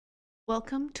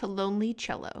Welcome to Lonely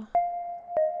Cello.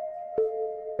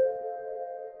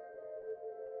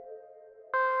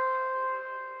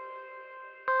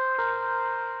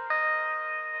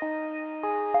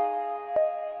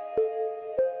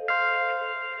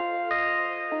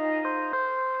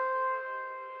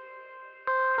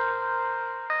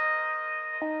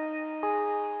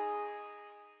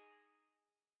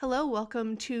 Hello,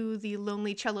 welcome to the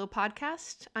Lonely Cello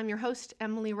podcast. I'm your host,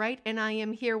 Emily Wright, and I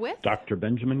am here with Dr.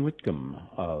 Benjamin Whitcomb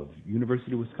of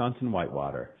University of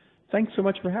Wisconsin-Whitewater. Thanks so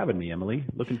much for having me, Emily.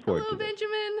 Looking forward to this.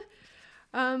 Hello,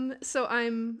 Benjamin. So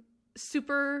I'm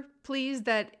super pleased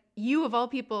that you, of all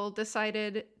people,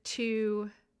 decided to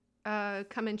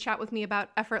come and chat with me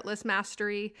about Effortless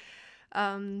Mastery,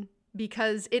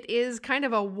 because it is kind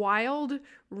of a wild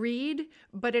read,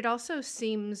 but it also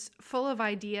seems full of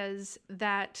ideas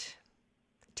that,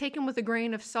 taken with a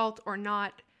grain of salt or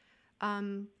not,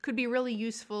 could be really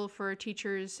useful for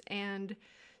teachers and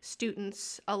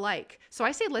students alike. So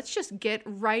I say let's just get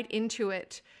right into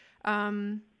it.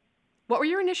 What were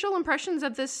your initial impressions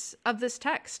of this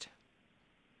text?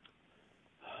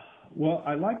 Well,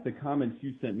 I like the comments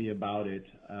you sent me about it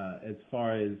as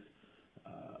far as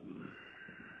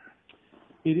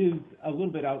it is a little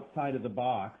bit outside of the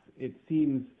box. It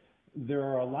seems there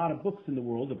are a lot of books in the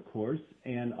world, of course,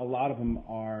 and a lot of them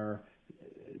are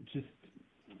just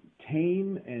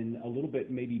tame and a little bit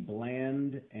maybe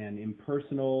bland and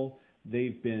impersonal.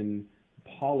 They've been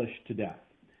polished to death.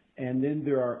 And then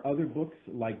there are other books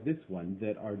like this one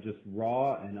that are just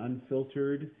raw and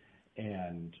unfiltered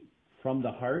and from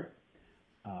the heart.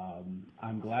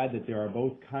 I'm glad that there are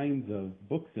both kinds of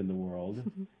books in the world.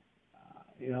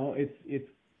 It's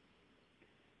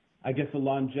I guess the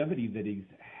longevity that he's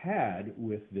had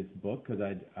with this book, because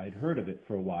I'd heard of it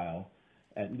for a while,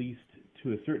 at least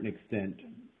to a certain extent,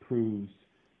 proves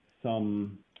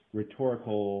some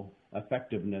rhetorical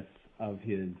effectiveness of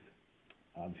his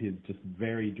just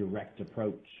very direct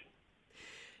approach.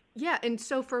 Yeah, and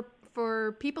so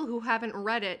for people who haven't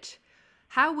read it,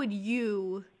 how would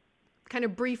you kind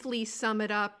of briefly sum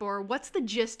it up, or what's the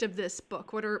gist of this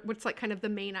book? What's like kind of the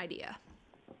main idea?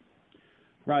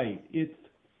 Right. It's,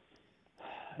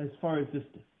 as far as just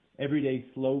everyday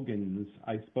slogans,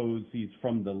 I suppose he's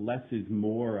from the less is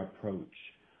more approach,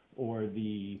 or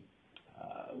the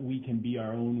we can be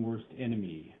our own worst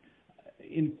enemy.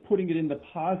 In putting it in the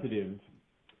positive,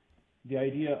 the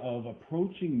idea of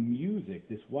approaching music,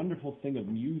 this wonderful thing of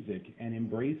music, and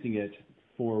embracing it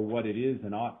for what it is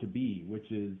and ought to be,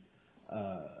 which is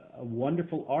a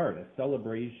wonderful art, a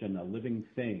celebration, a living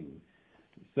thing.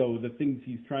 So the things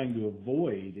he's trying to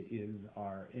avoid is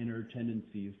our inner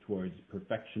tendencies towards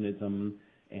perfectionism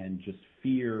and just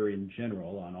fear in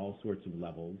general on all sorts of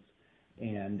levels,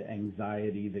 and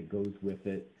anxiety that goes with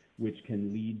it, which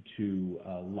can lead to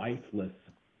a lifeless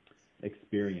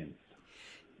experience.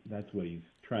 That's what he's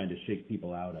trying to shake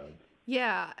people out of.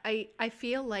 Yeah, I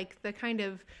feel like the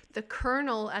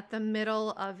kernel at the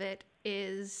middle of it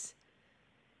is,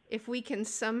 if we can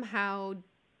somehow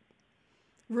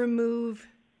remove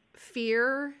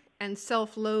fear and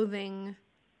self-loathing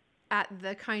at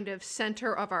the kind of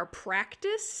center of our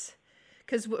practice,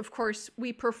 because of course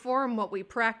we perform what we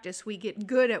practice, we get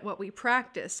good at what we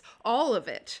practice, all of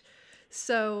it.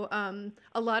 So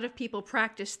a lot of people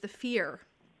practice the fear,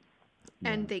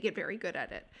 and they get very good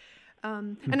at it.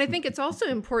 And I think it's also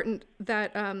important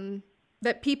that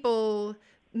that people,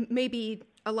 maybe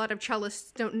a lot of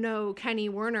cellists don't know Kenny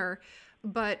Werner,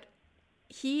 but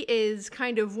he is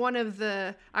kind of one of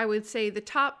the, I would say, the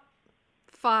top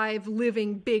 5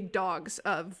 living big dogs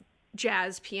of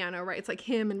jazz piano, right? It's like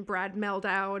him and Brad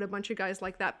Meldau and a bunch of guys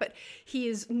like that. But he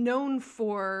is known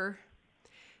for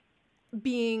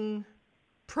being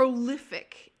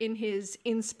prolific in his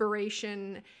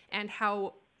inspiration, and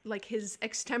how like his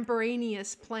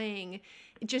extemporaneous playing,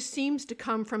 it just seems to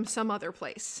come from some other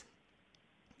place.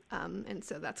 And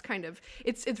so that's kind of,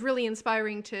 it's really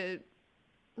inspiring to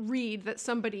read that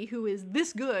somebody who is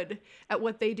this good at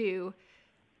what they do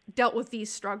dealt with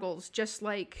these struggles just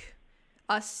like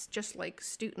us, just like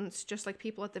students, just like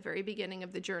people at the very beginning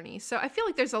of the journey. So I feel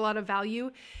like there's a lot of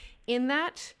value in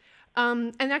that.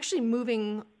 And actually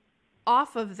moving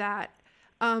off of that,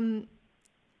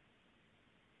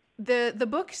 the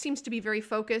book seems to be very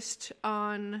focused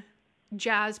on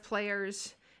jazz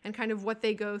players and kind of what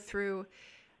they go through.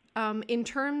 In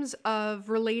terms of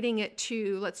relating it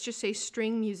to, let's just say,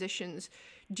 string musicians,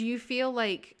 do you feel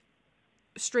like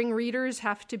string readers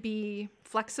have to be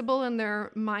flexible in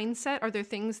their mindset? Are there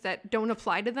things that don't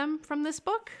apply to them from this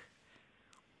book?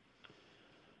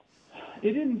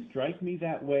 It didn't strike me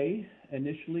that way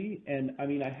initially, and I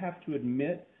mean, I have to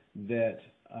admit that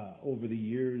over the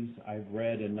years, I've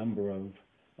read a number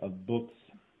of books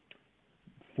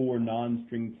for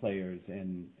non-string players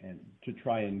and to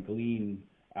try and glean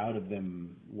out of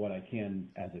them what I can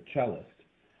as a cellist.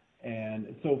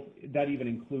 And so that even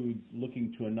includes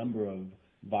looking to a number of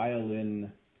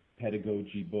violin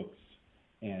pedagogy books.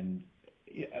 And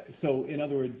so, in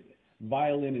other words,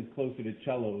 violin is closer to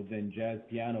cello than jazz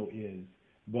piano is,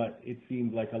 but it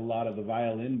seems like a lot of the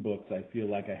violin books, I feel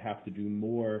like I have to do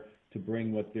more to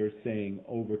bring what they're saying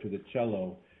over to the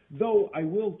cello. Though I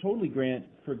will totally grant,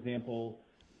 for example,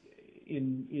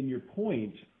 in your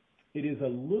point, it is a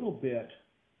little bit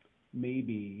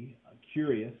maybe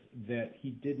curious that he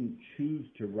didn't choose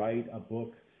to write a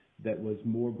book that was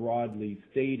more broadly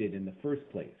stated in the first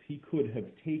place. He could have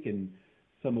taken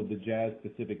some of the jazz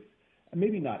specifics,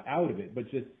 maybe not out of it, but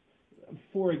just,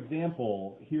 for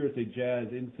example, here's a jazz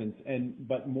instance,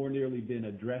 but more nearly been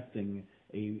addressing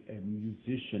a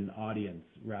musician audience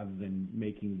rather than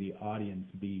making the audience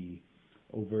be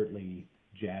overtly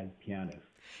jazz pianists.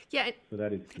 Yeah, so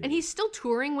that is curious. And he's still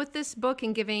touring with this book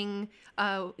and giving,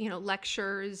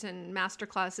 lectures and master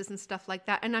classes and stuff like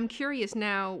that. And I'm curious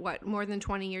now, more than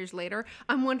 20 years later,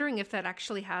 I'm wondering if that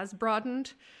actually has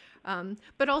broadened.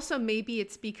 But also maybe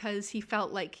it's because he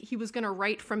felt like he was going to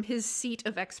write from his seat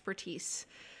of expertise.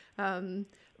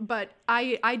 But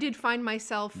I did find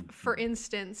myself, for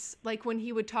instance, like when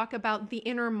he would talk about the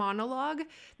inner monologue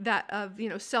that of,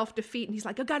 self-defeat, and he's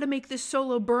like, I got to make this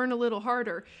solo burn a little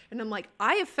harder. And I'm like,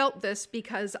 I have felt this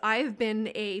because I've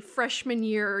been a freshman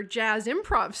year jazz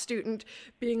improv student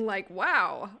being like,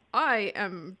 wow, I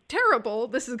am terrible.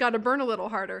 This has got to burn a little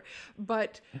harder.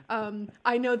 But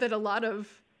I know that a lot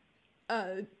of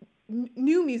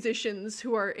new musicians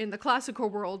who are in the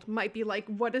classical world might be like,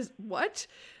 what?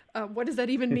 What does that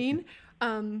even mean?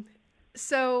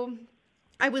 So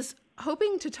I was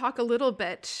hoping to talk a little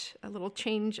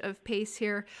change of pace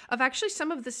here, of actually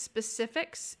some of the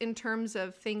specifics in terms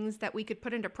of things that we could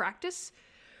put into practice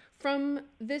from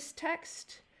this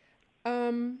text.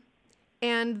 And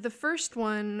the first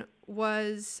one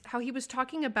was how he was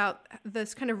talking about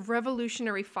this kind of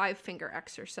revolutionary 5-finger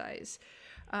exercise,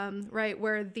 right,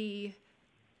 where the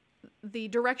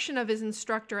direction of his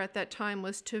instructor at that time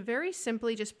was to very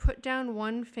simply just put down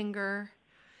one finger,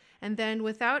 and then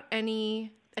without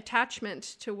any attachment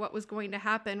to what was going to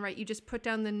happen, right, you just put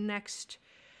down the next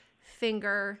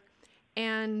finger.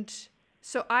 And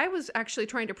so I was actually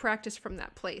trying to practice from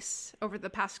that place over the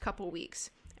past couple weeks,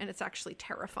 and it's actually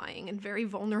terrifying and very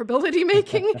vulnerability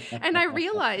making. And I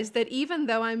realized that even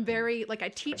though I'm very, I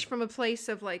teach from a place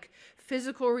of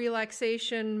physical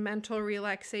relaxation, mental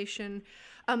relaxation,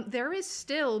 there is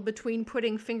still, between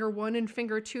putting finger 1 and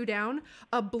finger 2 down,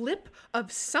 a blip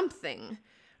of something.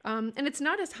 And it's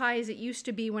not as high as it used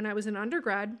to be when I was an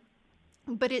undergrad,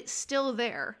 but it's still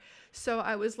there. So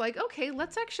I was like, okay,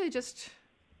 let's actually just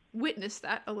witness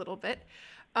that a little bit.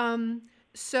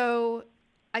 So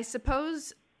I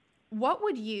suppose, what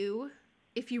would you,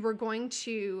 if you were going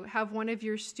to have one of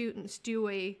your students do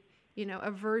a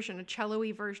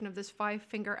cello-y version of this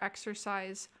 5-finger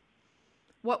exercise,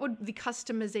 what would the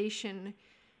customization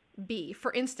be?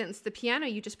 For instance, the piano,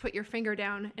 you just put your finger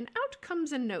down and out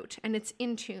comes a note and it's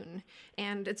in tune.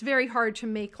 And it's very hard to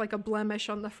make a blemish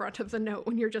on the front of the note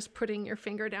when you're just putting your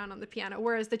finger down on the piano.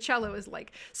 Whereas the cello is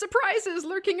surprises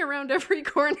lurking around every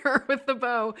corner with the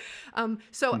bow.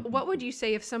 So what would you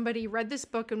say if somebody read this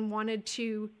book and wanted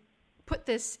to put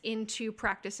this into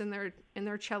practice in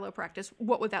their cello practice?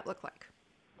 What would that look like?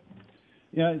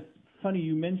 Yeah, it's funny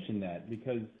you mentioned that,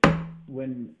 because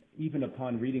even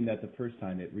upon reading that the first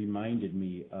time, it reminded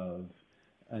me of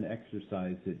an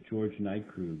exercise that George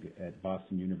Nykrug at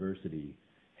Boston University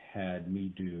had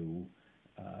me do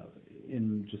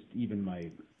in just even my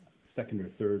second or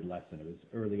third lesson. It was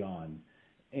early on.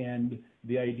 And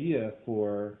the idea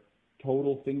for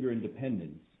total finger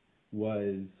independence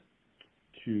was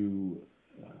to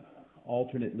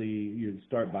alternately, you'd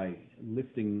start by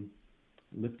lifting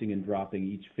and dropping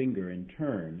each finger in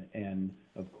turn. And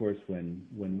of course, when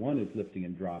one is lifting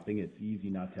and dropping, it's easy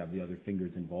not to have the other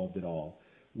fingers involved at all.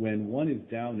 When one is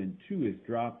down and 2 is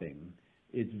dropping,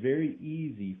 it's very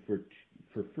easy for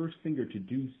first finger to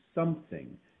do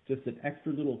something, just an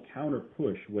extra little counter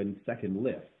push when second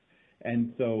lifts.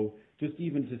 And so just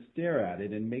even to stare at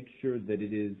it and make sure that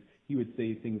it is, he would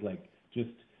say things like,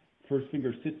 just first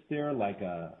finger sits there like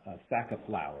a sack of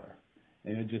flour,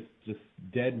 and it just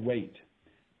dead weight.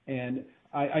 And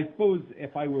I suppose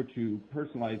if I were to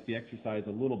personalize the exercise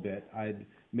a little bit, I'd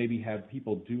maybe have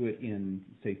people do it in,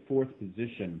 say, 4th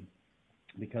position,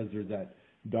 because there's that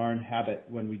darn habit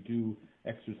when we do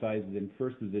exercises in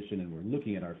 1st position and we're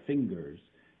looking at our fingers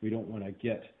We don't want to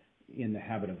get in the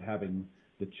habit of having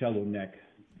the cello neck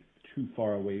too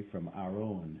far away from our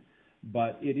own.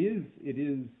 But it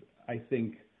is, I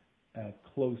think, a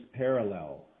close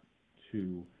parallel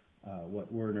to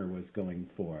what Werner was going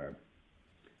for.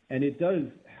 And it does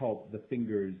help the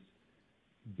fingers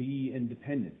be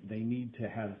independent. They need to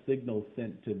have signals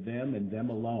sent to them and them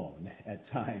alone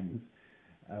at times,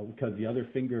 because the other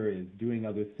finger is doing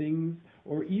other things,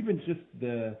 or even just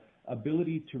the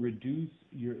ability to reduce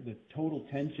the total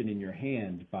tension in your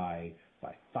hand by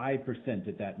 5%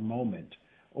 at that moment.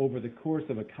 Over the course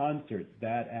of a concert,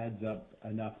 that adds up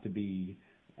enough to be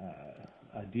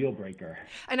a deal breaker.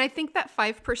 And I think that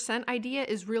 5% idea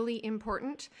is really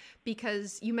important,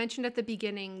 because you mentioned at the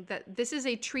beginning that this is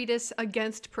a treatise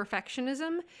against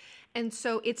perfectionism. And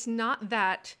so it's not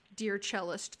that, dear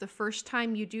cellist, the first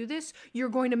time you do this, you're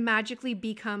going to magically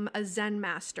become a Zen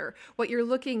master. What you're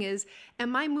looking is,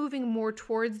 am I moving more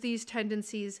towards these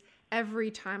tendencies every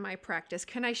time I practice?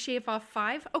 Can I shave off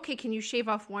 5? Okay, can you shave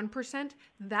off 1%?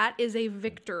 That is a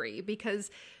victory, because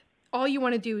all you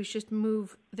want to do is just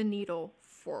move the needle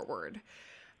forward.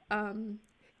 And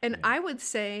I would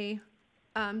say,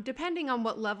 depending on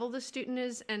what level the student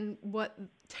is and what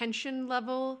tension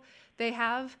level they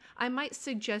have, I might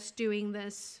suggest doing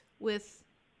this with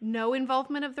no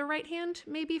involvement of the right hand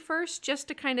maybe first, just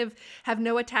to kind of have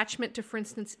no attachment to, for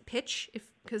instance, pitch.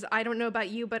 Because I don't know about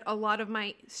you, but a lot of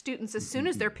my students, as soon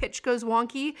as their pitch goes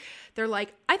wonky, they're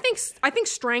like, I think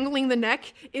strangling the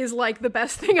neck is like the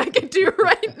best thing I can do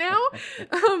right now.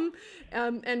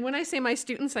 And when I say my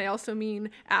students, I also mean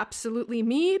absolutely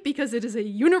me, because it is a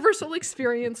universal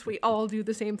experience. We all do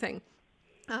the same thing.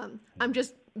 I'm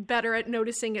just better at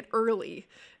noticing it early,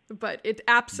 but it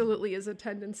absolutely is a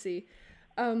tendency.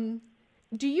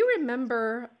 Do you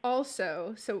remember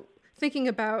also, so thinking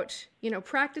about,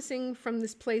 practicing from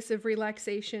this place of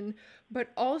relaxation, but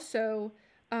also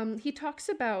he talks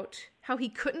about how he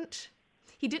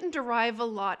didn't derive a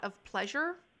lot of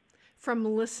pleasure from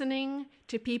listening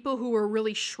to people who were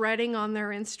really shredding on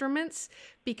their instruments,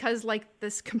 because like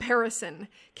this comparison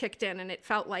kicked in and it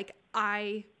felt like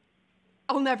I'll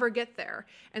never get there.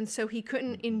 And so he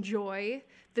couldn't enjoy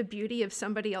the beauty of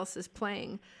somebody else's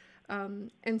playing.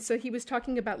 And so he was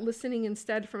talking about listening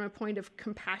instead from a point of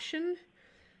compassion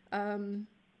and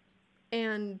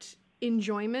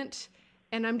enjoyment.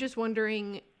 And I'm just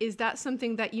wondering, is that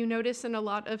something that you notice in a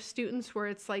lot of students, where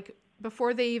it's like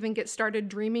before they even get started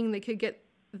dreaming they could get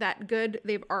that good,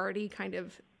 they've already kind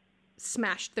of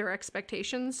smashed their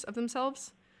expectations of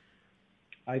themselves?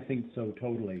 I think so,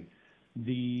 totally.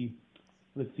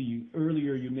 Let's see,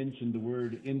 earlier you mentioned the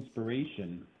word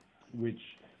inspiration, which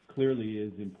clearly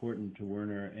is important to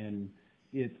Werner, and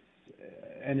it's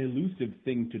an elusive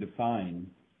thing to define.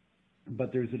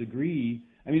 But there's a degree,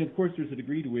 of course there's a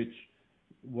degree to which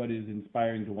what is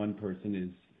inspiring to one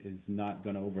person is not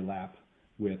going to overlap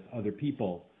with other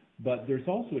people. But there's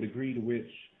also a degree to which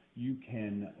you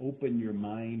can open your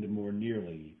mind more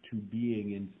nearly to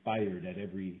being inspired at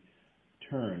every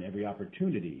turn, every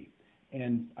opportunity.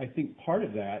 And I think part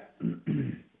of that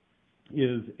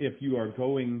is if you are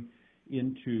going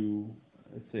into,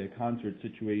 let's say, a concert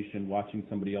situation, watching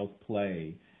somebody else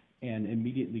play, and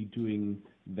immediately doing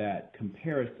that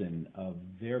comparison of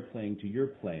their playing to your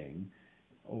playing,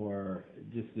 or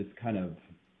just this kind of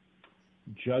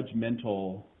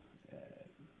judgmental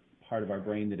part of our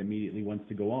brain that immediately wants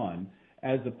to go on,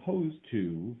 as opposed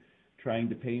to trying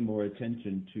to pay more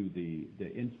attention to the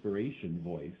inspiration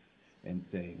voice and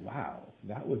say, wow,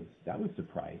 that was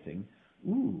surprising.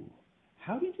 Ooh,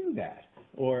 how do you do that?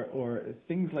 Or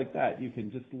things like that. You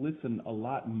can just listen a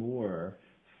lot more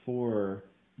for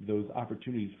those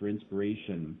opportunities for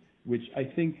inspiration, which I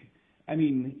think,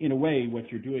 in a way, what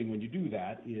you're doing when you do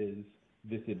that is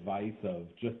this advice of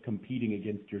just competing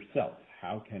against yourself.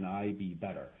 How can I be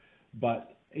better?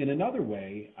 But in another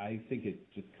way, I think it's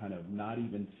just kind of not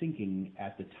even thinking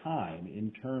at the time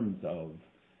in terms of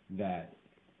that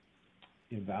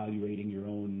evaluating your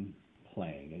own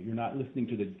playing. You're not listening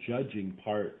to the judging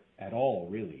part at all,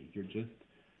 really. You're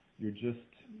just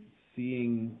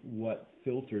seeing what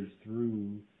filters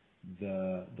through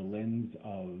the lens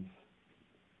of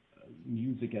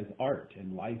music as art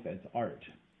and life as art.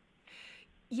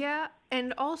 Yeah,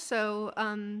 and also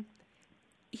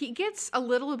he gets a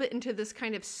little bit into this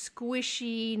kind of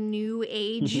squishy, new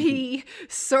agey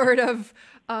sort of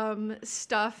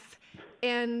stuff.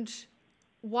 And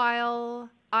while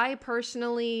I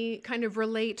personally kind of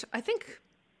relate, I think,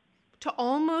 to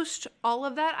almost all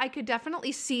of that, I could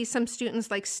definitely see some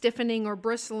students like stiffening or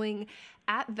bristling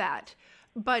at that.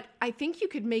 But I think you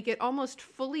could make it almost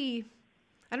fully,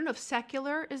 I don't know if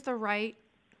secular is the right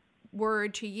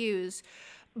word to use.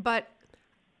 But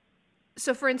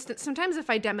so for instance, sometimes if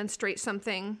I demonstrate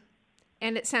something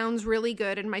and it sounds really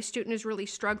good and my student is really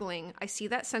struggling, I see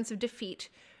that sense of defeat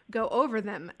go over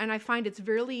them. And I find it's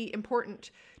really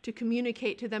important to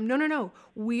communicate to them, no,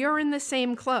 we are in the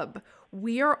same club.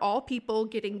 We are all people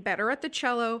getting better at the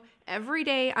cello every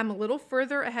day. I'm a little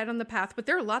further ahead on the path, but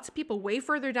there are lots of people way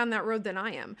further down that road than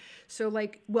I am. So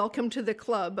like, welcome to the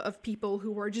club of people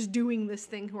who are just doing this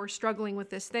thing, who are struggling with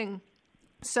this thing.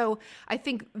 So I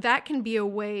think that can be a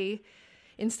way,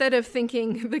 instead of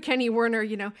thinking the Kenny Werner,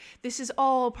 this is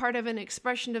all part of an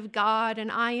expression of God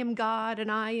and I am God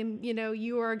and I am,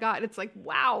 you are God. It's like,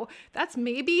 wow, that's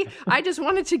maybe, I just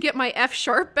wanted to get my F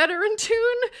sharp better in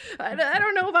tune. I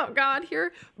don't know about God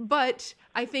here. But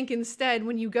I think instead,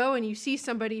 when you go and you see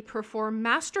somebody perform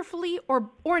masterfully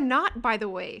or not, by the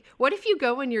way, what if you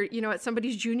go and you're, at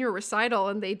somebody's junior recital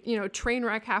and they, train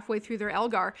wreck halfway through their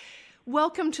Elgar?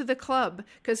 Welcome to the club,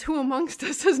 because who amongst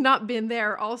us has not been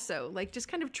there also? Like, just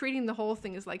kind of treating the whole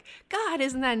thing as like, God,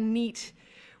 isn't that neat?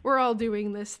 We're all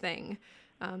doing this thing.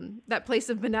 That place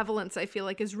of benevolence, I feel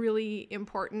like, is really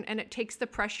important, and it takes the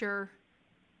pressure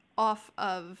off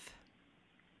of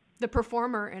the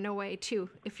performer in a way, too,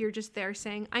 if you're just there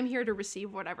saying, I'm here to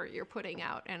receive whatever you're putting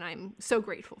out, and I'm so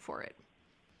grateful for it.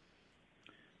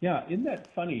 Yeah, isn't that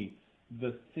funny?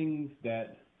 The things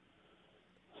that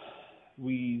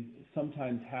we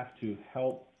sometimes have to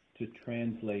help to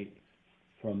translate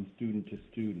from student to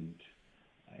student,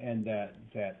 and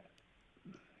that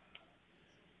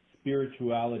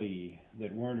spirituality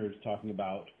that Werner's talking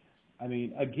about. I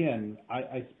mean, again,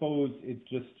 I suppose it's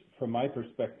just from my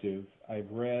perspective,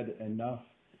 I've read enough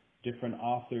different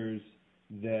authors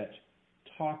that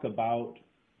talk about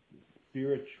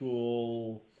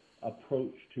spiritual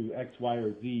approach to X, Y,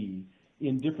 or Z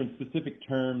in different specific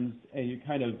terms, and you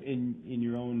kind of, in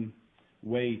your own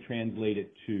way, translate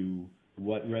it to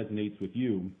what resonates with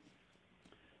you.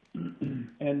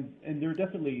 And there are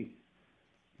definitely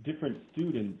different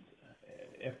students.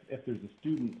 If there's a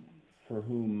student for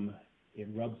whom it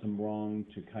rubs them wrong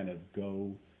to kind of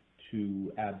go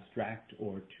too abstract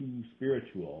or too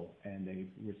spiritual, and they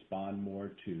respond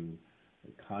more to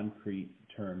concrete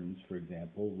terms, for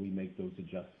example, we make those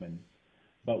adjustments.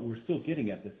 But we're still getting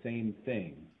at the same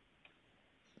thing.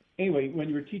 Anyway, when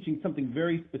you're teaching something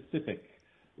very specific,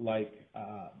 like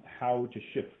how to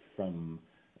shift from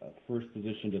first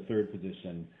position to third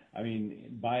position, I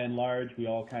mean, by and large, we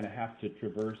all kind of have to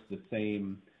traverse the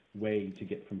same way to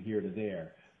get from here to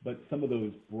there. But some of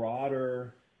those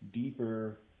broader,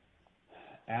 deeper,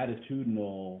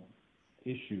 attitudinal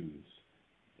issues,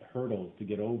 hurdles to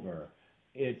get over,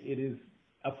 it is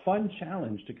a fun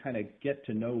challenge to kind of get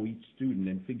to know each student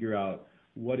and figure out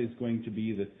what is going to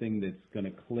be the thing that's going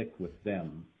to click with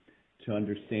them, to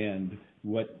understand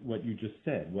what you just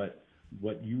said, what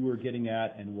you were getting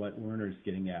at and what Werner's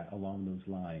getting at along those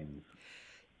lines.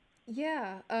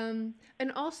 Yeah. And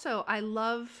also I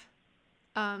love,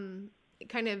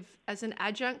 kind of as an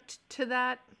adjunct to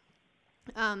that,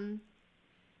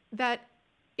 that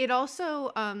it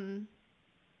also,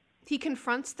 he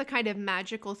confronts the kind of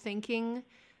magical thinking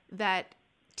that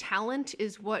talent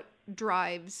is what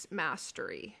drives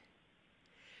mastery,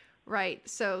 right?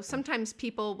 So sometimes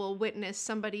people will witness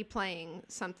somebody playing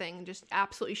something just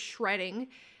absolutely shredding,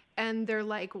 and they're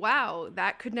like, wow,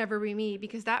 that could never be me,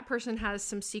 because that person has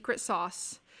some secret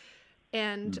sauce.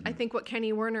 And I think what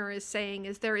Kenny Werner is saying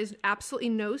is there is absolutely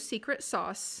no secret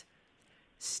sauce.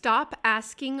 Stop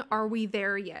asking, are we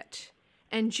there yet?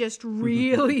 And just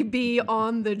really be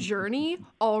on the journey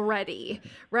already,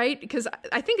 right? Because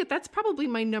I think that's probably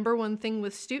my number one thing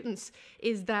with students,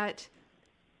 is that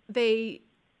they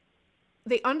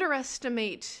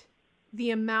underestimate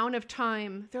the amount of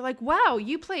time. They're like, wow,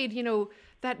 you played,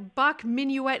 that Bach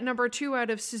Minuet number 2 out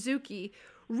of Suzuki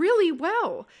really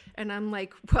well. And I'm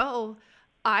like, well,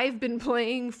 I've been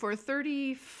playing for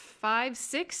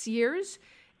 6 years.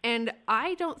 And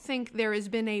I don't think there has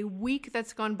been a week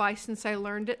that's gone by since I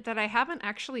learned it that I haven't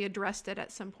actually addressed it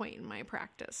at some point in my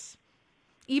practice,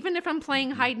 even if I'm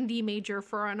playing Haydn D major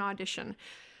for an audition.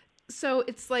 So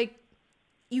it's like,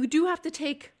 you do have to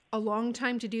take a long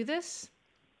time to do this,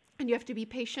 and you have to be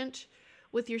patient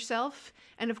with yourself.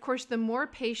 And of course, the more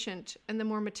patient and the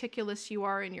more meticulous you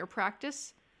are in your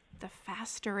practice, the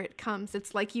faster it comes.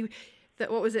 It's like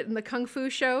what was it in the Kung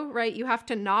Fu show, right? You have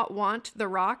to not want the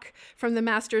rock from the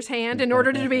master's hand in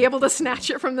order to be able to snatch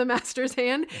it from the master's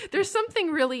hand. There's something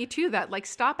really to that. Like,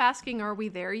 stop asking, are we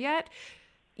there yet?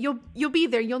 You'll be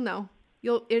there. You'll know.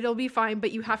 It'll be fine, but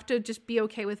you have to just be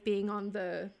okay with being on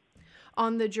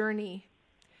the journey.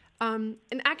 And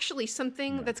actually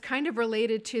something that's kind of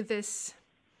related to this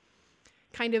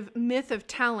kind of myth of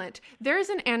talent. There's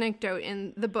an anecdote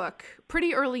in the book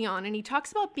pretty early on, and he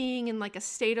talks about being in like a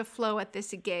state of flow at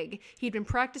this gig. He'd been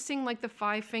practicing like the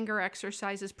 5-finger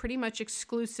exercises pretty much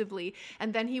exclusively,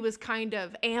 and then he was kind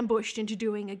of ambushed into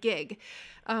doing a gig.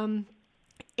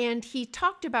 And he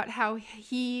talked about how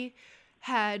he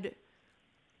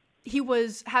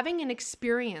was having an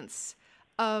experience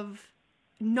of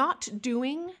not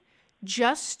doing,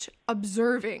 just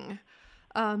observing,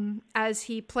 as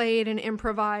he played and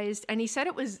improvised. And he said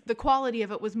the quality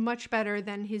of it was much better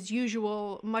than his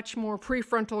usual, much more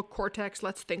prefrontal cortex,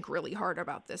 let's think really hard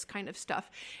about this kind of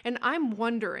stuff. And I'm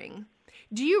wondering,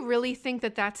 do you really think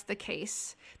that that's the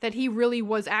case? That he really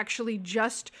was actually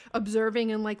just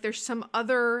observing and like there's some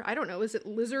other, I don't know, is it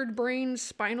lizard brain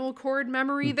spinal cord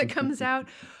memory that comes out?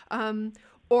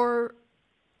 Or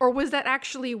was that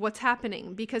actually what's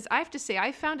happening? Because I have to say,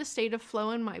 I found a state of flow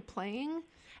in my playing,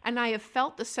 and I have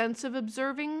felt the sense of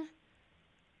observing,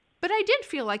 but I did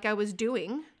feel like I was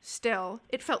doing still.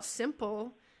 It felt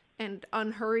simple and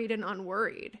unhurried and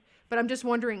unworried. But I'm just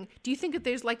wondering, do you think that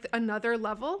there's like another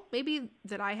level maybe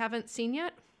that I haven't seen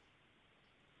yet?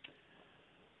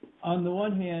 On the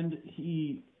one hand,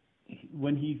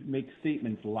 when he makes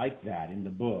statements like that in the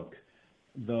book,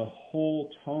 the whole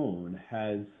tone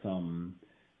has some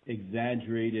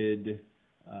exaggerated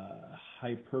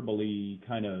hyperbole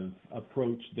kind of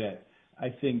approach that I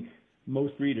think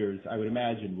most readers, I would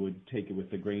imagine, would take it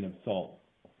with a grain of salt.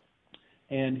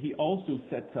 And he also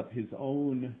sets up his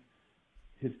own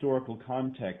historical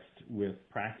context with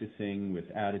practicing, with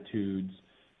attitudes,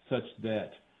 such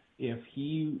that if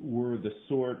he were the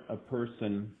sort of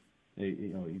person,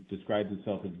 he describes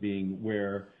himself as being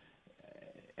where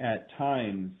at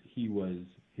times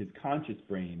his conscious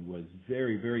brain was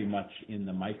very, very much in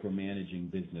the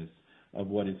micromanaging business of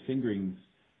what his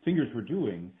fingers were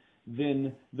doing,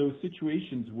 then those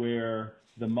situations where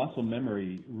the muscle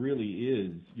memory really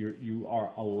is, you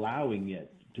are allowing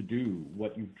it to do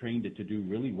what you've trained it to do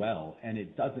really well, and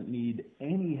it doesn't need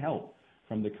any help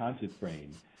from the conscious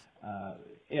brain.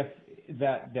 If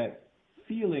that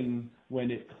feeling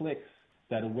when it clicks,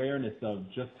 that awareness of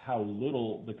just how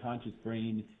little the conscious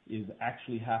brain is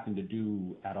actually having to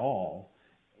do at all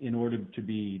in order to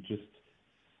be just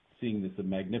seeing this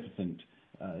magnificent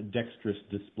dexterous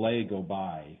display go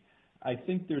by, I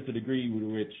think there's a degree with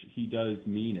which he does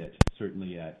mean it,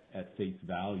 certainly at face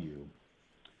value.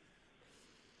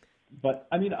 But,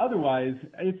 I mean, otherwise,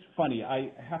 it's funny.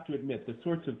 I have to admit, the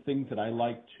sorts of things that I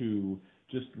like to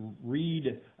just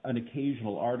read an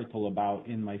occasional article about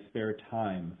in my spare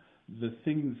time, the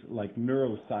things like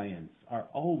neuroscience are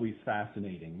always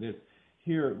fascinating.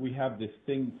 Here we have this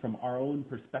thing from our own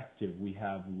perspective. We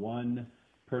have one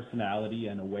personality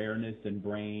and awareness and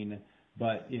brain,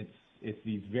 but it's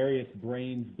these various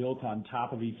brains built on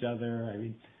top of each other. I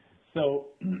mean, so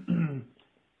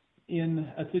in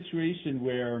a situation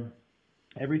where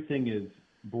everything is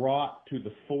brought to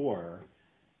the fore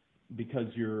because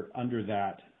you're under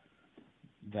that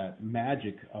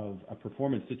magic of a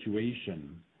performance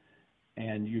situation,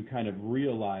 and you kind of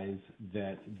realize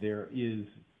that there's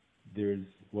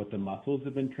what the muscles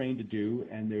have been trained to do,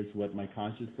 and there's what my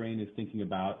conscious brain is thinking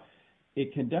about.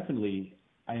 It can definitely,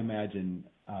 I imagine,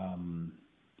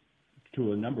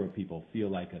 to a number of people, feel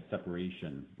like a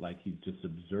separation, like he's just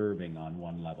observing on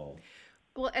one level.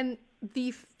 Well, and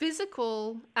the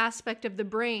physical aspect of the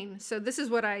brain, so this is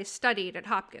what I studied at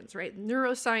Hopkins, right?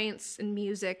 Neuroscience and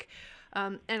music.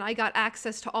 And I got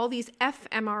access to all these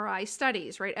fMRI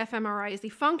studies, right? fMRI is the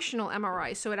functional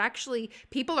MRI. So it actually,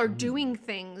 people are doing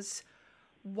things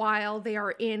while they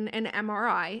are in an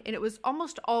MRI. And it was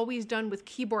almost always done with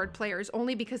keyboard players,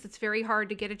 only because it's very hard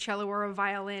to get a cello or a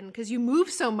violin because you move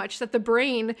so much that the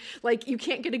brain, like, you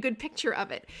can't get a good picture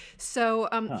of it. So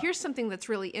here's something that's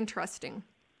really interesting.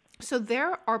 So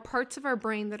there are parts of our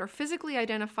brain that are physically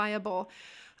identifiable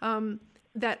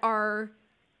that are,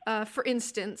 for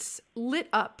instance, lit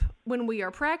up when we are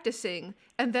practicing,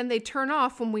 and then they turn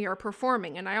off when we are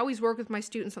performing. And I always work with my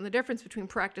students on the difference between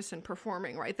practice and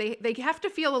performing, right? They have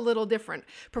to feel a little different.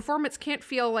 Performance can't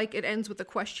feel like it ends with a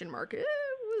question mark.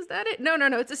 Was that it? No,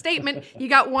 it's a statement. You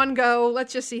got one go.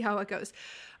 Let's just see how it goes.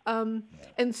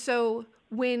 And so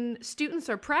when students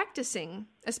are practicing,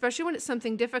 especially when it's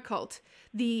something difficult,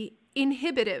 the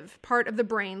inhibitive part of the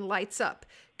brain lights up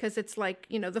because it's like,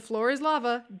 the floor is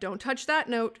lava. Don't touch that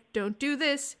note. Don't do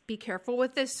this. Be careful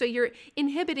with this. So you're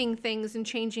inhibiting things and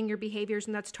changing your behaviors,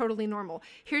 and that's totally normal.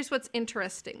 Here's what's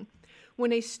interesting.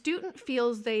 When a student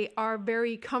feels they are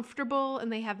very comfortable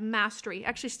and they have mastery,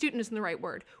 actually student isn't the right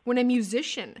word. When a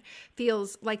musician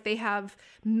feels like they have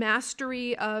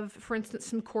mastery of, for instance,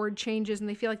 some chord changes and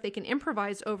they feel like they can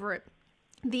improvise over it,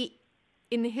 the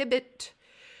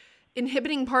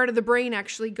inhibiting part of the brain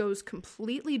actually goes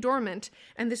completely dormant.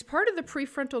 And this part of the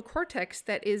prefrontal cortex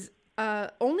that is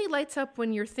only lights up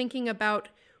when you're thinking about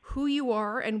who you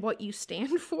are and what you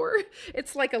stand for.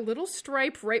 It's like a little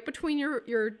stripe right between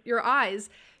your eyes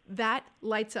that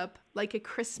lights up like a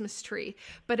Christmas tree.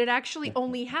 But it actually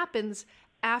only happens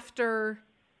after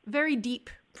very deep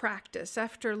practice,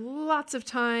 after lots of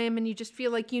time, and you just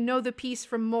feel like you know the piece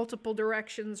from multiple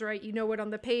directions, right? You know it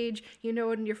on the page, you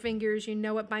know it in your fingers, you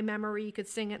know it by memory, you could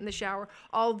sing it in the shower,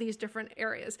 all these different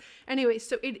areas. Anyway,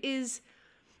 so it is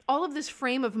all of this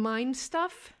frame of mind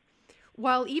stuff.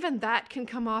 While even that can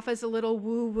come off as a little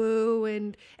woo-woo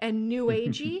and new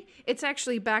agey, it's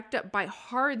actually backed up by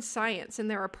hard science,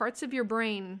 and there are parts of your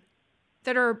brain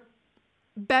that are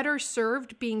better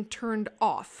served being turned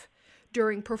off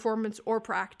during performance or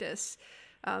practice.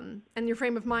 And your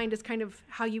frame of mind is kind of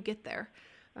how you get there.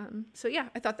 So yeah,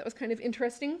 I thought that was kind of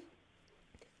interesting.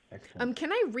 Excellent.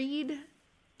 Can I read?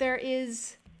 There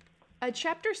is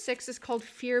chapter 6 is called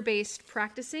Fear-Based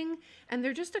Practicing, and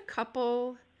they're just a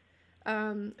couple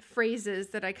phrases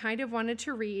that I kind of wanted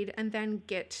to read and then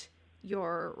get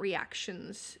your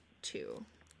reactions to.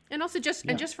 And also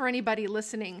just for anybody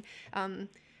listening,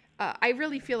 I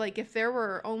really feel like if there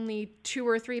were only 2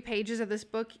 or 3 pages of this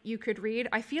book you could read,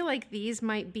 I feel like these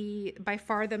might be by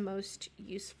far the most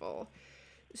useful.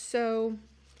 So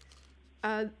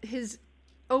his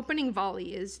opening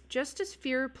volley is, just as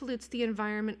fear pollutes the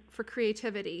environment for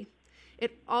creativity,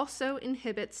 it also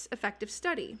inhibits effective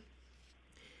study.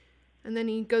 And then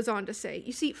he goes on to say,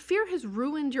 you see, fear has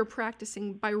ruined your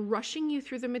practicing by rushing you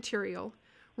through the material,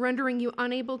 rendering you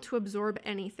unable to absorb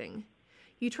anything.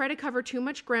 You try to cover too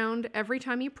much ground every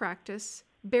time you practice,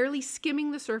 barely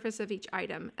skimming the surface of each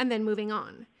item, and then moving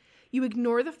on. You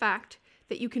ignore the fact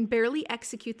that you can barely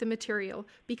execute the material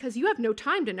because you have no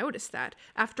time to notice that.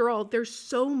 After all, there's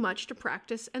so much to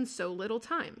practice and so little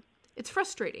time. It's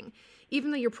frustrating. Even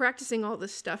though you're practicing all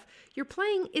this stuff, your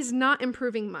playing is not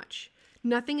improving much.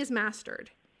 Nothing is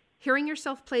mastered. Hearing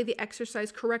yourself play the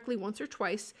exercise correctly once or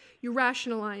twice, you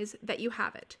rationalize that you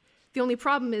have it. The only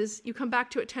problem is you come back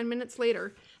to it 10 minutes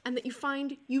later and that you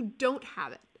find you don't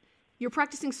have it. You're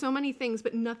practicing so many things,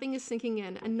 but nothing is sinking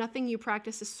in and nothing you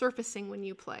practice is surfacing when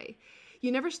you play.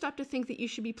 You never stop to think that you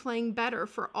should be playing better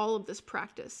for all of this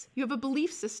practice. You have a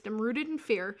belief system rooted in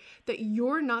fear that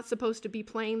you're not supposed to be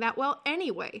playing that well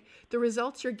anyway. The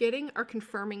results you're getting are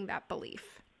confirming that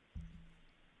belief.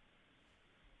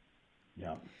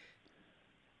 Yeah,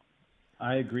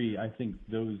 I agree. I think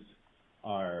those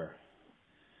are,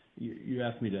 you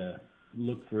asked me to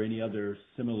look for any other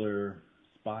similar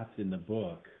spots in the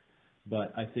book,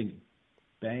 but I think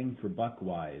bang for buck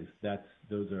wise,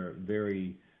 those are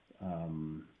very,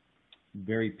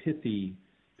 very pithy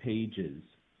pages.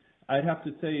 I'd have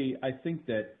to say, I think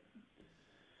that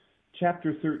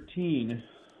chapter 13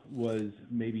 was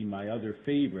maybe my other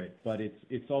favorite, but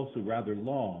it's also rather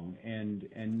long and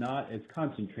not as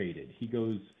concentrated. He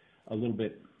goes a little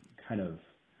bit kind of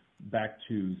back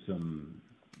to some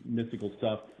mystical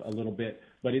stuff a little bit,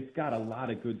 but it's got a lot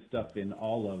of good stuff in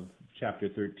all of chapter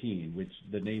 13, which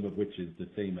the name of which is the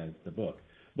same as the book.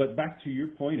 But back to your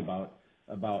point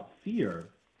about fear,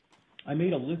 I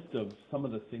made a list of some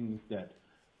of the things that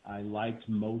I liked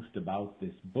most about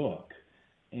this book,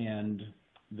 and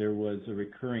there was a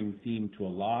recurring theme to a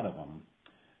lot of them.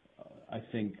 I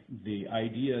think the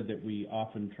idea that we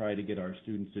often try to get our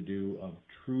students to do of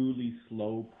truly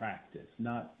slow practice,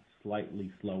 not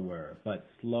slightly slower, but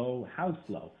slow. How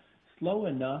slow? Slow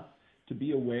enough to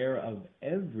be aware of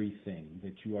everything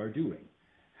that you are doing.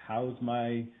 How's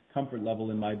my comfort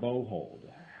level in my bow hold?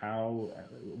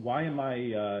 Why am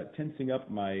I tensing up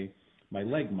my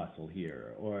leg muscle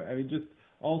here? Or, I mean, just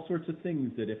all sorts of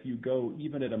things that if you go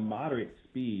even at a moderate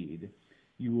speed,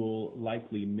 you will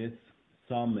likely miss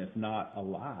some, if not a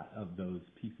lot, of those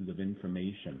pieces of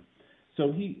information.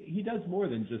 So he does more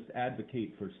than just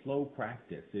advocate for slow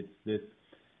practice. It's this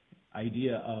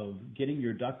idea of getting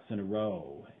your ducks in a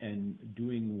row and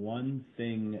doing one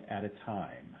thing at a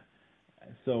time.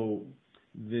 So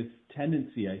this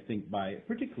tendency, I think, by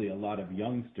particularly a lot of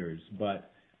youngsters,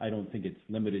 but I don't think it's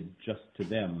limited just to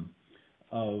them,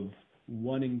 of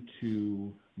wanting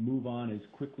to move on as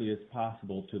quickly as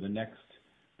possible to the next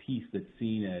piece that's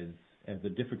seen as a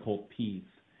difficult piece.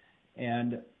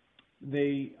 And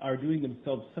they are doing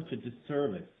themselves such a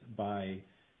disservice by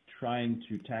trying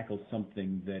to tackle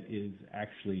something that is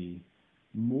actually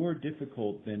more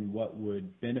difficult than what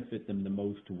would benefit them the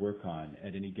most to work on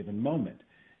at any given moment.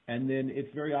 And then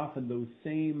it's very often those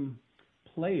same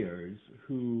players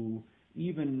who,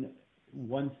 even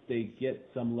once they get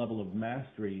some level of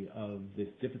mastery of this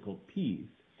difficult piece,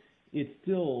 it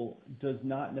still does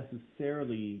not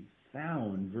necessarily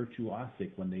sound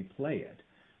virtuosic when they play it.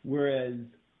 Whereas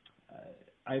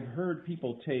I've heard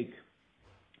people take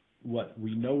what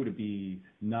we know to be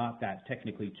not that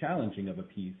technically challenging of a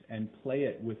piece and play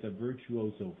it with a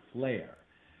virtuoso flair.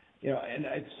 And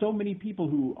so many people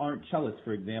who aren't cellists,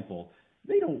 for example,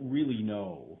 they don't really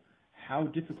know how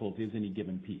difficult is any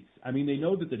given piece. I mean, they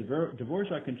know that the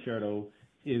Dvorak concerto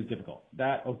is difficult.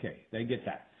 They get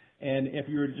that. And if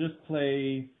you were to just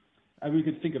play, we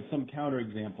could think of some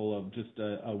counterexample of just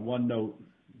a one-note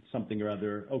something or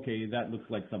other. Okay, that looks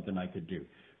like something I could do.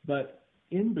 But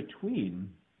in between,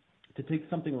 to take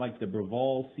something like the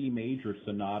Bravaal C Major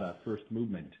Sonata, first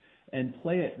movement, and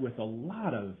play it with a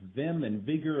lot of vim and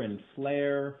vigor and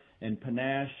flair and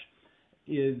panache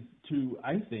is to,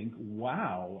 I think,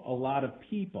 wow a lot of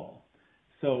people.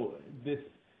 So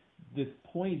this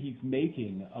point he's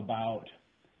making about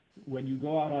when you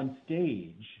go out on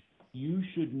stage, you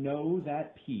should know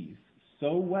that piece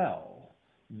so well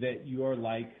that you are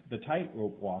like the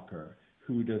tightrope walker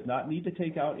who does not need to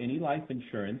take out any life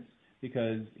insurance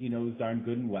because he knows darn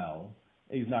good and well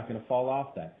he's not going to fall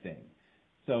off that thing.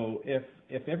 So if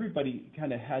everybody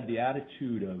kind of had the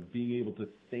attitude of being able to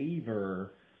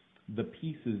savor the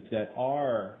pieces that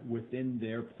are within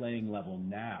their playing level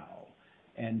now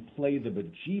and play the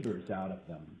bejeebers out of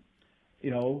them,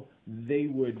 they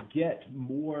would get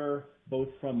more both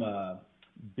from a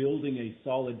building a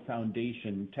solid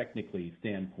foundation technically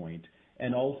standpoint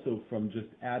and also from just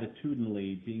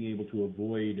attitudinally being able to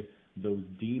avoid those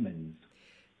demons.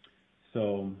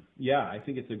 So, yeah, I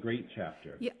think it's a great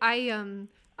chapter. Yeah,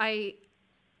 I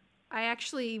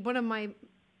actually, one of my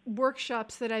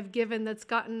workshops that I've given that's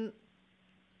gotten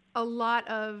a lot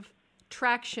of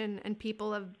traction and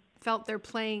people have felt their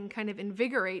playing kind of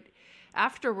invigorate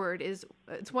afterward it's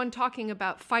one talking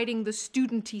about fighting the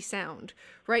studenty sound,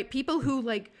 right? People who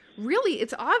really,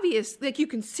 it's obvious, you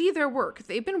can see their work.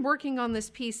 They've been working on this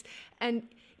piece and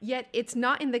yet it's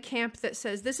not in the camp that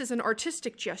says this is an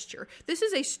artistic gesture. This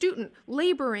is a student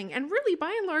laboring and really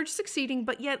by and large succeeding,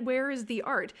 but yet where is the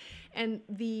art? And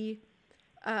the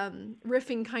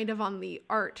riffing kind of on the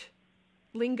art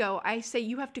lingo, I say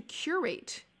you have to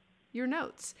curate your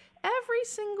notes. Every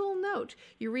single note.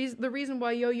 The reason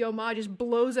why Yo-Yo Ma just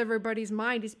blows everybody's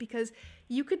mind is because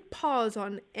you could pause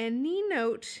on any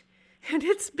note and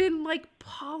it's been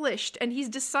polished and he's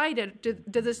decided,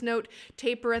 does this note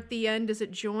taper at the end? Does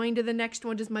it join to the next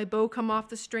one? Does my bow come off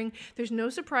the string? There's no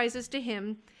surprises to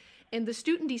him. And the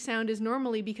studenty sound is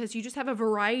normally because you just have a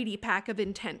variety pack of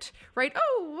intent, right?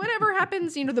 Oh, whatever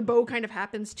happens, the bow kind of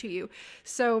happens to you.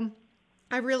 So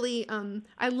I really,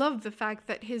 I love the fact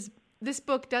that this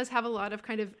book does have a lot of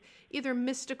kind of either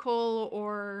mystical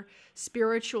or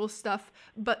spiritual stuff,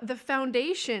 but the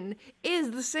foundation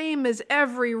is the same as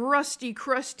every rusty,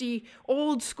 crusty,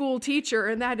 old school teacher,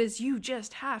 and that is you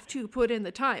just have to put in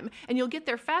the time. And you'll get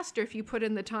there faster if you put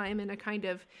in the time in a kind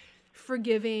of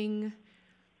forgiving,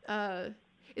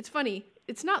 it's funny,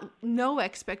 it's not no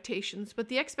expectations, but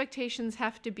the expectations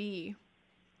have to be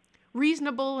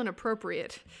reasonable and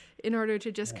appropriate in order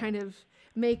to just kind of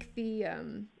make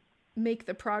the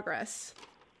progress.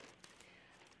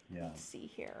 Yeah. Let's see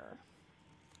here.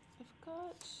 I've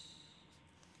got...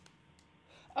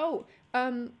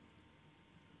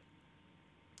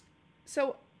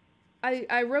 So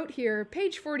I wrote here,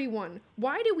 page 41,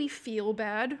 why do we feel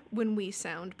bad when we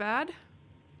sound bad?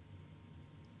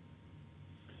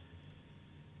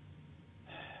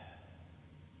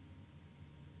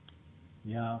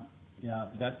 Yeah,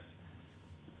 that's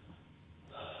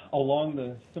along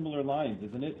the similar lines,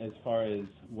 isn't it, as far as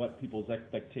what people's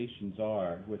expectations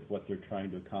are with what they're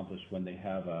trying to accomplish when they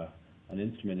have an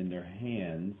instrument in their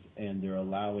hands and they're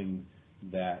allowing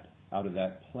that, out of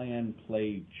that plan,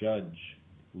 play, judge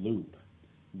loop,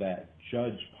 that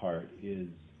judge part is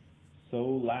so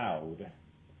loud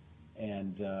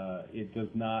and it does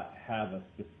not have a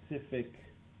specific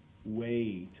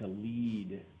way to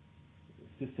lead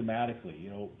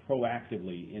systematically,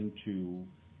 proactively into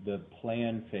the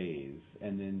plan phase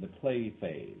and then the play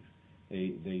phase.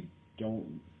 They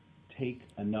don't take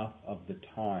enough of the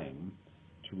time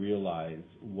to realize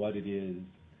what it is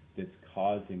that's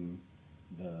causing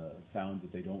the sounds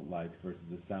that they don't like versus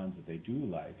the sounds that they do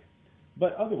like.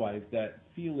 But otherwise, that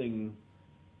feeling,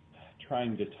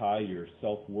 trying to tie your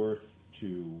self-worth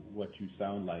to what you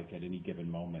sound like at any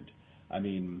given moment, I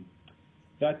mean,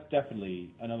 that's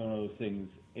definitely another one of those things.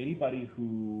 Anybody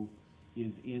who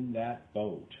is in that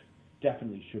boat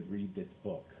definitely should read this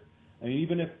book. I mean,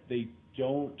 even if they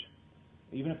don't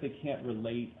even if they can't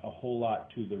relate a whole lot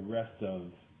to the rest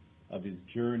of his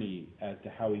journey as to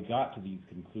how he got to these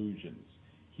conclusions,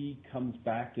 he comes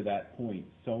back to that point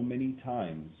so many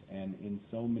times and in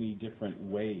so many different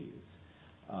ways.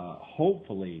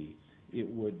 Hopefully, it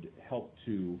would help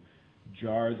to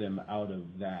jar them out of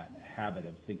that habit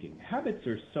of thinking. Habits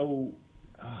are so,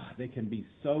 they can be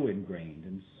so ingrained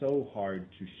and so hard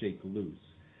to shake loose.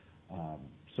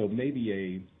 So maybe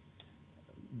a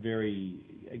very,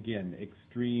 again,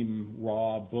 extreme,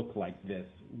 raw book like this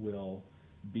will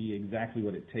be exactly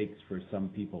what it takes for some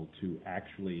people to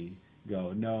actually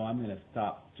go, no, I'm going to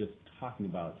stop just talking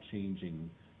about changing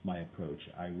my approach.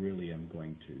 I really am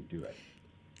going to do it.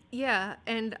 Yeah,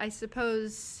 and I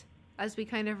suppose as we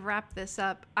kind of wrap this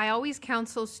up, I always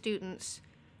counsel students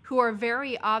who are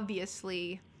very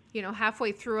obviously,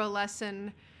 halfway through a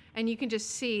lesson, and you can just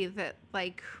see that,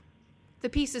 like, the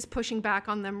piece is pushing back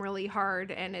on them really hard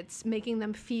and it's making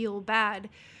them feel bad,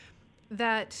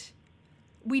 that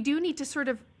we do need to sort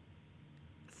of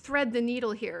thread the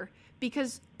needle here,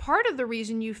 because part of the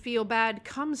reason you feel bad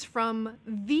comes from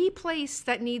the place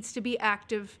that needs to be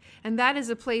active, and that is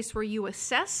a place where you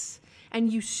assess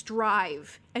and you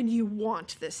strive and you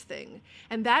want this thing.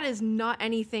 And that is not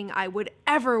anything I would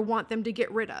ever want them to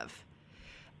get rid of.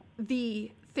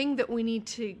 The thing that we need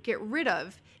to get rid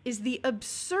of is the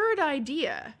absurd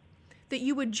idea that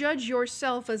you would judge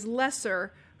yourself as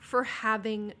lesser for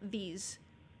having these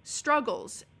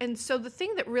struggles. And so the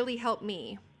thing that really helped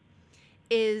me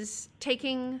is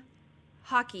taking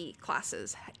hockey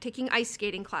classes, taking ice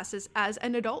skating classes as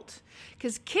an adult.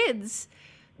 Because kids,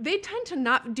 they tend to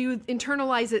not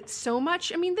internalize it so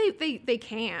much. I mean, they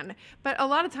can, but a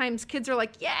lot of times kids are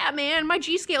like, yeah, man, my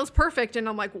G scale's perfect. And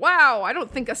I'm like, wow, I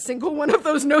don't think a single one of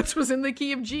those notes was in the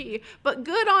key of G, but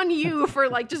good on you for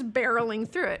like just barreling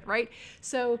through it, right?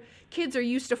 So kids are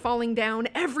used to falling down.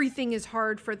 Everything is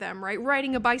hard for them, right?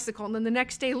 Riding a bicycle, and then the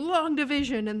next day, long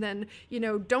division, and then,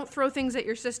 don't throw things at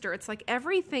your sister. It's like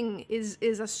everything is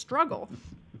a struggle.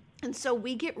 And so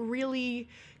we get really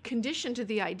conditioned to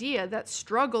the idea that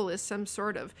struggle is some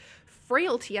sort of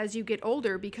frailty as you get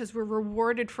older because we're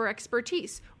rewarded for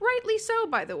expertise. Rightly so,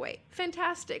 by the way.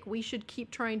 Fantastic. We should keep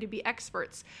trying to be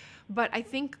experts. But I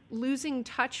think losing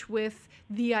touch with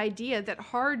the idea that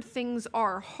hard things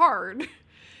are hard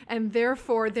and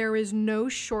therefore there is no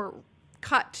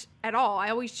shortcut at all. I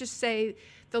always just say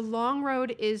the long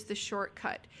road is the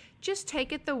shortcut. Just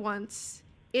take it the once.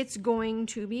 It's going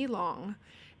to be long.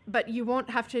 But you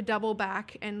won't have to double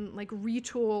back and like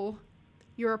retool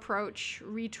your approach,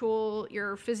 retool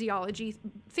your physiology.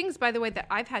 Things, by the way, that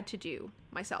I've had to do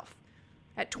myself.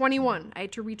 At 21, I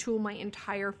had to retool my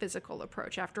entire physical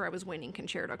approach after I was winning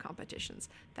concerto competitions.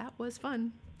 That was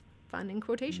fun. Fun in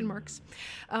quotation marks.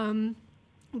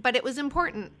 But it was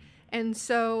important. And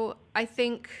so I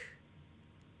think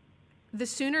the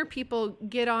sooner people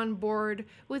get on board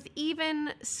with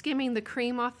even skimming the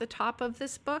cream off the top of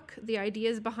this book, the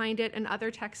ideas behind it and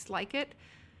other texts like it,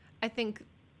 I think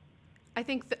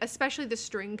especially the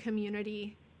string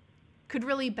community could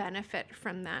really benefit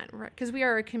from that, right? Because we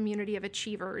are a community of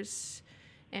achievers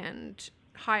and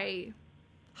high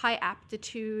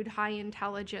aptitude, high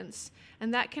intelligence,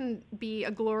 and that can be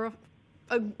a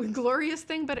glorious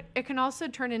thing, but it can also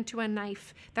turn into a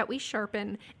knife that we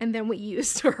sharpen and then we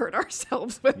use to hurt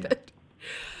ourselves with it.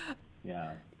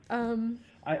 Yeah.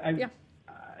 Yeah.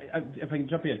 If I can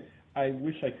jump in, I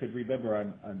wish I could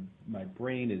remember. My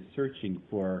brain is searching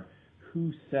for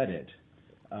who said it,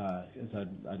 because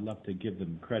I'd love to give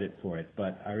them credit for it.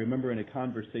 But I remember in a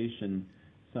conversation,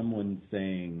 someone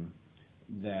saying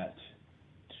that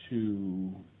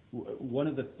one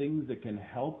of the things that can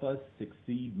help us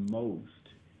succeed most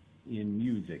in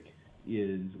music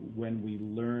is when we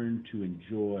learn to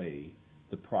enjoy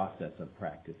the process of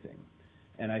practicing.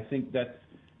 And I think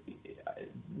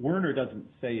Werner doesn't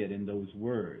say it in those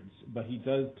words, but he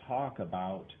does talk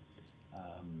about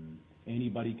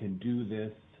anybody can do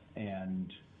this,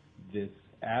 and this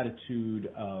attitude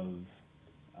of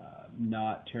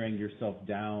not tearing yourself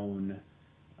down.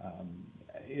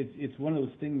 It's one of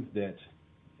those things that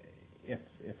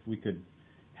if we could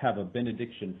have a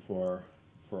benediction for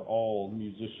all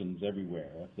musicians everywhere,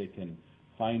 if they can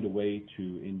find a way to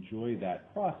enjoy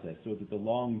that process so that the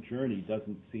long journey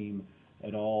doesn't seem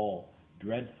at all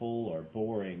dreadful or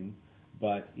boring,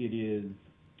 but it is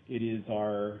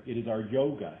our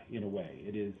yoga in a way.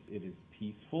 It is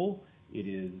peaceful. It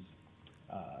is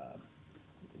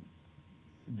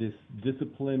this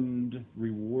disciplined,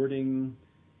 rewarding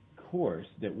course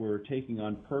that we're taking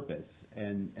on purpose,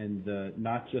 and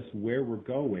not just where we're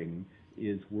going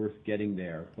is worth getting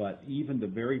there, but even the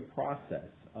very process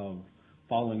of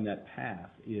following that path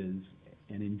is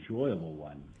an enjoyable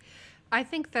one. I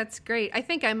think that's great. I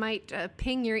think I might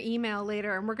ping your email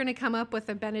later, and we're going to come up with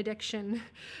a benediction,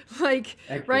 like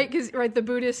Excellent. right, because right, the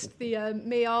Buddhist, the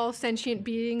may all sentient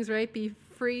beings, right, be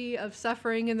free of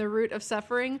suffering and the root of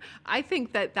suffering. I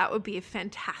think that would be a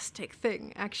fantastic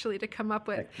thing, actually, to come up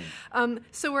with.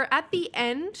 So we're at the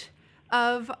end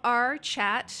of our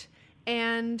chat,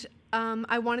 and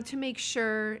I wanted to make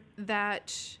sure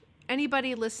that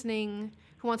anybody listening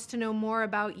who wants to know more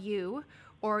about you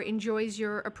or enjoys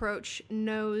your approach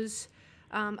knows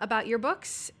about your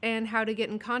books and how to get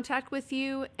in contact with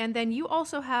you. And then you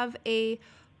also have a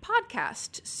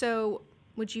podcast. So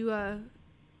would you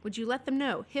let them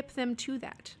know, hip them to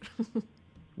that?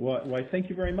 Well, thank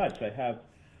you very much. I have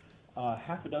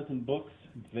half a dozen books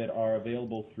that are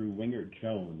available through Wingert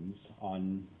Jones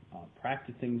on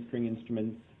practicing string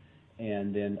instruments,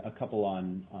 and then a couple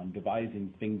on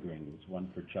devising fingerings, one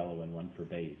for cello and one for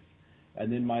bass. And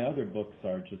then my other books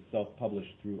are just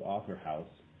self-published through Author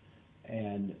House,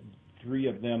 and 3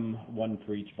 of them, one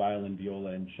for each violin,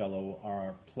 viola, and cello,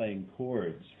 are playing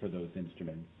chords for those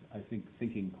instruments. I think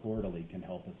thinking chordally can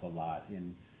help us a lot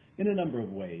in a number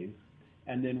of ways.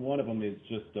 And then one of them is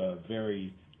just a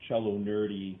very cello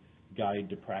nerdy guide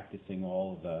to practicing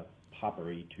all of the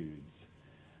popper etudes.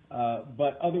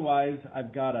 But otherwise,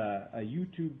 I've got a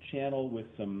YouTube channel with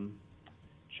some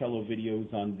cello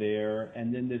videos on there,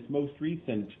 and then this most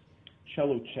recent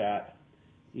cello chat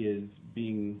is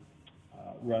being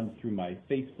run through my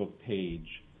Facebook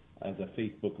page as a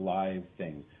Facebook Live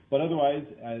thing. But otherwise,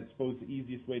 I suppose the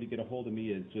easiest way to get a hold of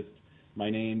me is just my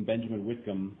name,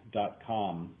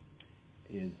 BenjaminWhitcomb.com.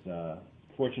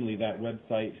 Fortunately, that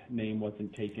website name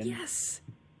wasn't taken. Yes.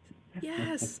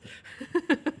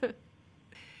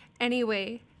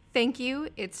 Anyway, thank you.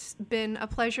 It's been a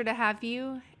pleasure to have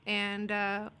you, and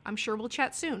I'm sure we'll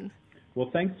chat soon. Well,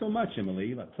 thanks so much,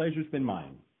 Emily. The pleasure's been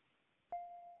mine.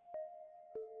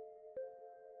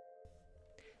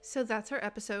 So that's our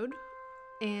episode,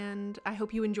 and I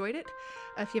hope you enjoyed it.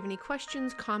 If you have any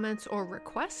questions, comments, or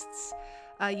requests,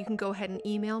 you can go ahead and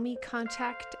email me,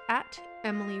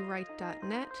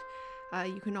 contact@emilywright.net.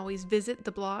 You can always visit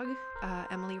the blog,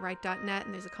 emilywright.net,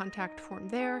 and there's a contact form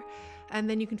there. And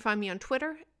then you can find me on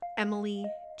Twitter, Emily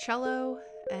Cello,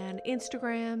 and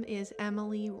Instagram is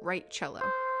Emily Wright Cello.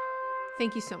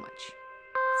 Thank you so much.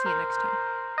 See you next time.